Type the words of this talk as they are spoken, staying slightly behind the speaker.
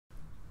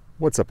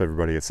What's up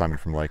everybody, it's Simon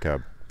from Lake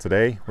Hub.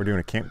 Today we're doing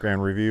a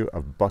campground review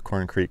of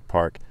Buckhorn Creek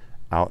Park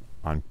out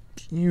on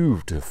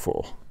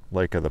beautiful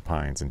Lake of the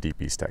Pines in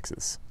Deep East,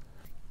 Texas.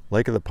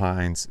 Lake of the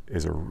Pines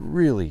is a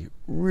really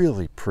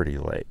pretty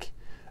lake.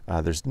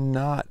 There's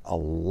not a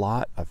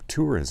lot of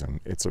tourism.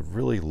 It's a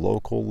really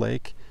local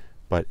lake,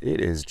 but it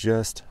is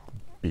just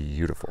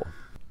beautiful.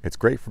 It's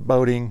great for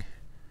boating,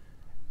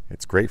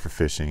 it's great for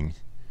fishing,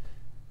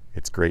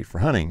 it's great for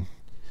hunting.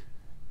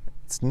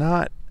 It's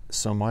not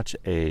so much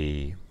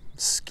a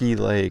ski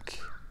lake,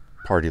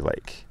 party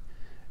lake.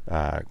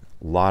 A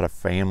lot of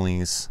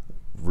families,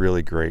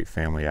 really great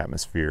family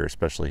atmosphere,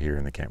 especially here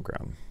in the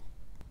campground.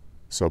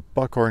 So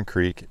Buckhorn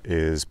Creek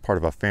is part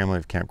of a family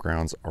of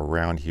campgrounds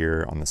around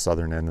here on the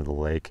southern end of the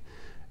lake,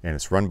 and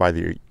it's run by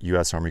the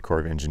U.S. Army Corps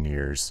of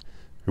Engineers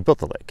who built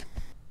the lake.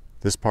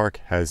 This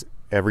park has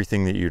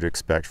everything that you'd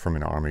expect from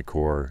an Army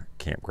Corps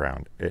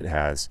campground. It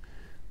has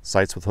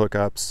sites with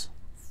hookups,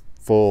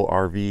 full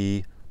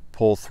RV,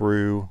 pull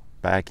through,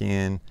 back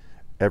in,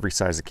 every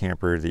size of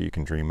camper that you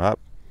can dream up.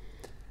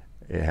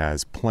 It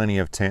has plenty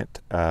of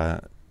tent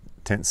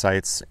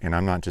sites, and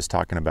I'm not just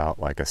talking about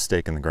like a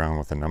stake in the ground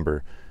with a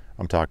number.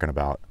 I'm talking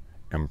about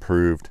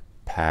improved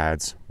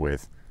pads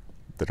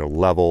that are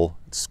level,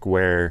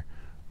 square,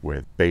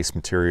 with base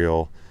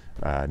material,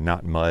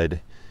 not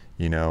mud,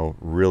 you know,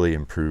 really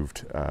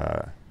improved,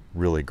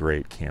 really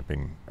great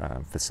camping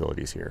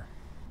facilities here.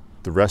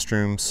 The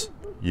restrooms,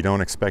 you don't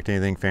expect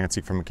anything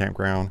fancy from a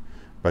campground,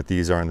 but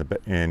these are on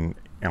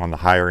the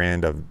higher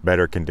end of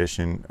better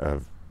condition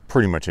of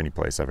pretty much any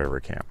place I've ever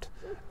camped.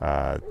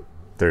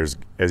 There's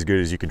as good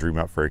as you can dream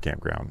up for a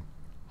campground.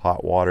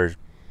 Hot water,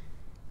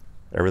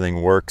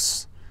 everything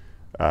works.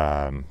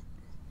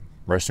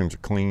 Restrooms are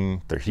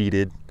clean, they're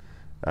heated.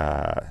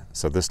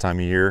 So this time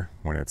of year,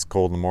 when it's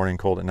cold in the morning,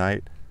 cold at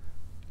night,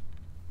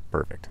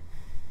 perfect.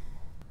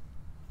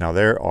 Now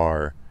there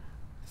are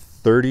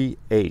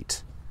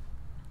 38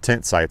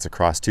 tent sites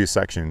across two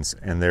sections,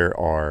 and there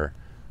are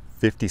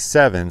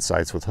 57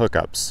 sites with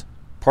hookups,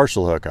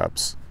 partial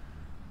hookups,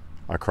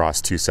 across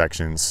two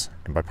sections.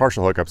 And by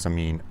partial hookups, I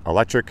mean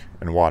electric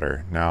and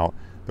water. Now,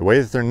 the way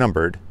that they're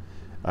numbered,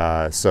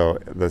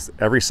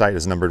 every site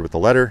is numbered with a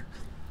letter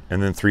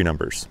and then 3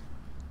 numbers.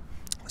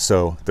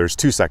 So there's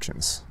 2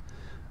 sections.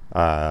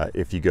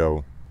 If you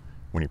go,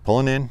 when you're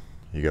pulling in,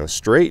 you go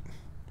straight,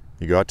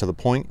 you go out to the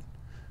point,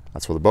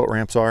 that's where the boat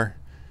ramps are.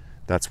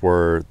 That's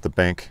where the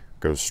bank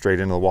goes straight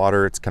into the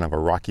water. It's kind of a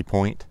rocky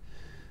point.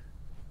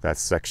 That's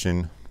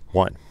section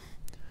 1.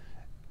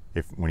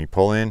 When you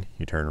pull in,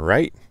 you turn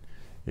right,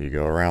 you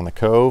go around the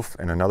cove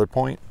and another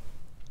point.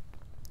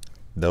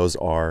 Those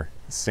are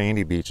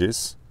sandy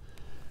beaches,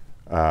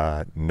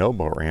 no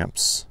boat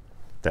ramps.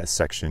 That's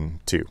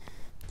section 2.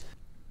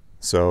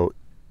 So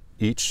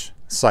each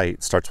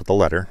site starts with a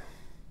letter.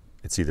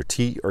 It's either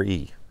T or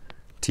E.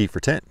 T for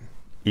tent,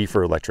 E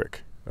for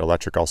electric.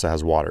 Electric also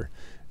has water.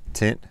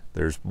 Tent,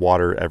 there's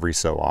water every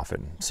so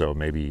often. So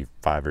maybe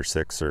 5 or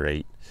 6 or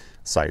 8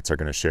 sites are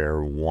going to share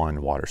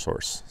one water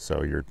source.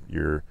 So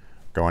you're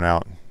going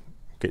out,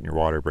 getting your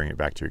water, bringing it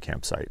back to your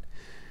campsite.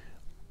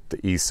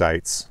 The E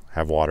sites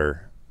have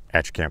water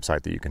at your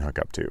campsite that you can hook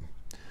up to.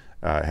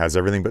 It has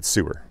everything but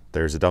sewer.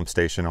 There's a dump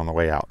station on the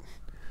way out.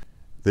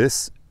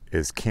 This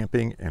is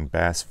camping and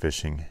bass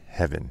fishing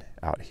heaven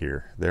out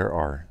here. There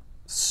are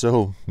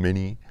so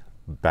many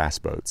bass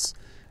boats.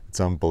 It's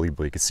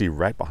unbelievable. You can see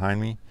right behind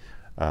me,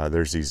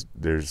 there's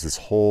this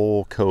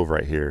whole cove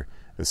right here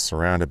that's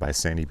surrounded by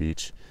sandy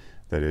beach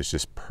that is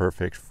just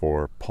perfect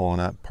for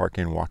pulling up,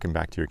 parking, walking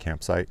back to your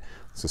campsite.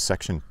 So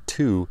section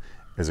 2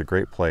 is a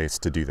great place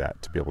to do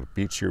that, to be able to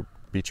beach your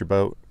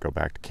boat, go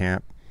back to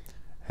camp,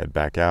 head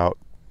back out,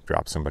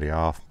 drop somebody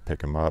off, pick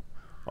them up,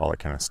 all that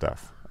kind of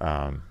stuff.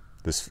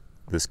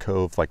 This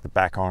cove, like the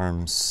back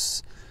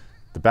arms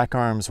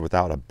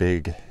without a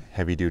big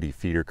heavy duty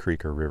feeder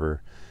creek or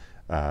river,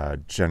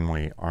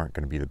 generally aren't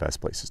going to be the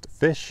best places to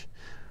fish,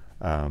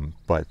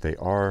 but they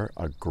are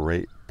a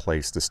great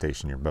place to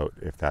station your boat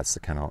if that's the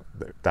kind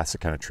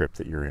of trip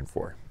that you're in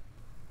for.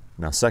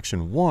 Now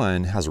section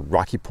 1 has a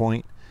rocky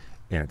point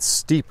and it's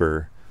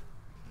steeper,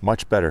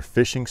 much better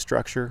fishing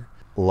structure,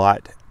 a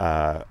lot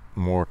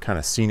more kind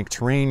of scenic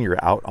terrain.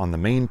 You're out on the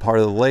main part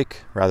of the lake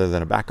rather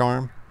than a back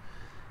arm,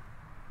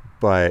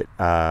 but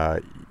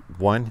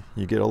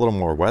you get a little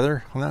more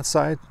weather on that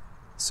side.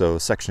 So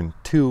section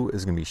 2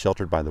 is going to be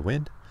sheltered by the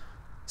wind.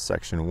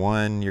 Section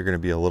 1, you're going to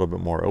be a little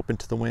bit more open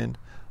to the wind,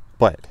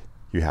 but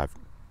you have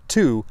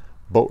 2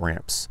 boat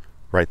ramps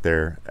right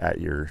there at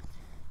your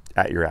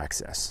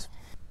access.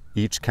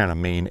 Each kind of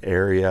main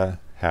area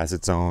has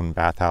its own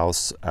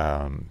bathhouse.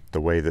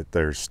 The way that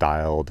they're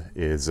styled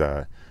is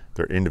they're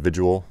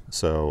individual.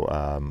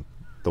 So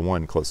the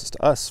one closest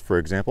to us, for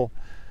example,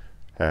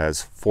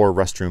 has 4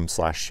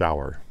 restroom /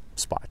 shower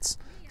spots.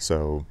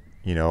 So,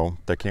 you know,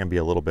 there can be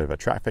a little bit of a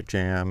traffic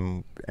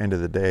jam end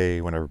of the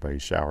day when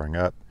everybody's showering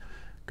up,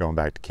 going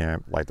back to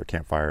camp, light their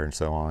campfire and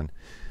so on.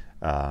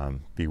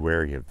 Be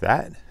wary of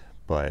that,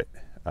 but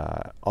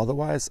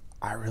otherwise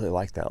I really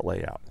like that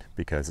layout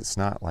because it's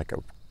not like a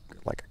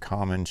like a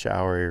common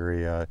shower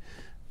area,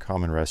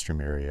 common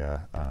restroom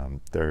area.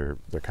 They're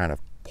kind of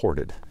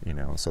ported, you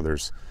know, so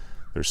there's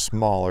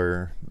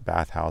smaller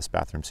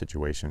bathroom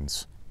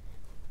situations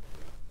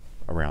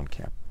around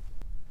camp.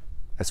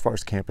 As far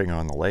as camping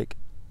on the lake,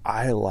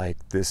 I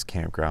like this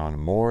campground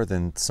more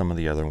than some of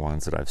the other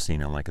ones that I've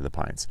seen on Lake of the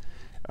Pines.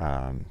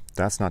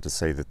 That's not to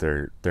say that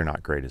they're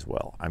not great as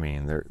well. I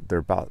mean,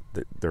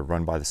 they're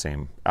run by the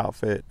same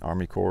outfit,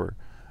 Army Corps.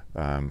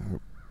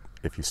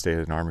 If you stay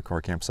at an Army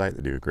Corps campsite,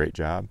 they do a great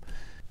job.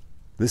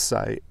 This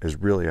site is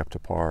really up to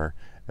par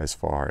as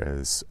far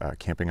as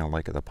camping on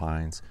Lake of the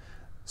Pines.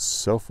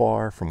 So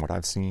far, from what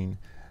I've seen,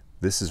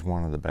 this is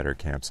one of the better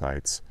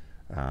campsites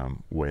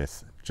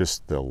with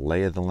just the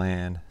lay of the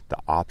land, the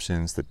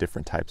options, the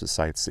different types of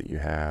sites that you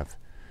have,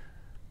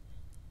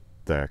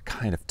 the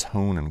kind of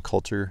tone and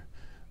culture,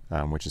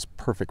 which is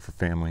perfect for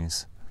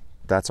families.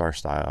 That's our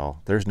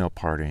style. There's no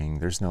partying,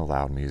 there's no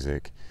loud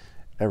music.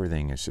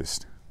 Everything is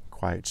just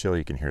quiet, chill.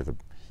 You can hear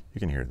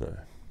the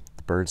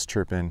birds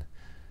chirping,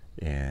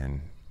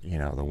 and you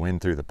know, the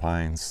wind through the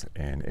pines,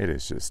 and it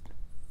is just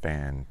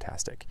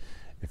fantastic.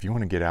 If you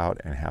want to get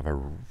out and have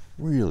a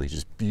really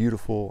just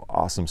beautiful,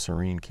 awesome,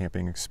 serene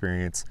camping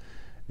experience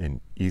in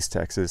East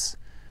Texas,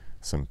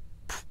 some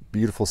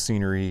beautiful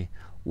scenery,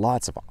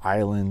 lots of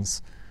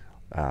islands,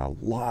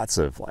 lots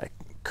of like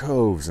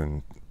coves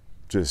and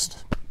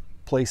just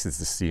places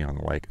to see on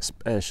the lake,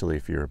 especially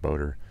if you're a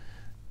boater,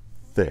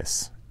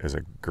 this is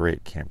a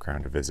great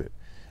campground to visit.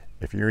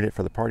 If you're in it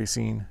for the party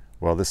scene,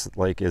 well, this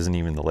lake isn't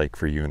even the lake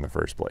for you in the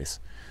first place.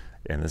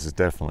 And this is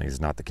definitely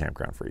not the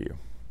campground for you.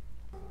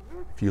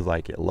 If you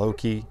like it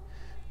low-key,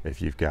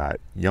 if you've got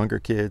younger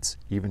kids,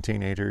 even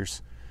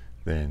teenagers,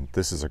 then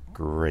this is a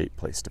great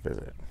place to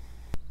visit.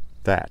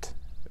 That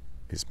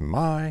is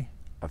my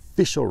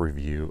official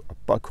review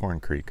of Buckhorn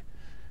Creek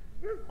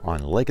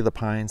on Lake of the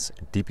Pines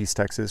in Deep East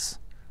Texas.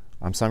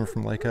 I'm Simon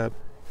from Lake Up.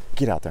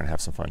 Get out there and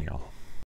have some fun, y'all.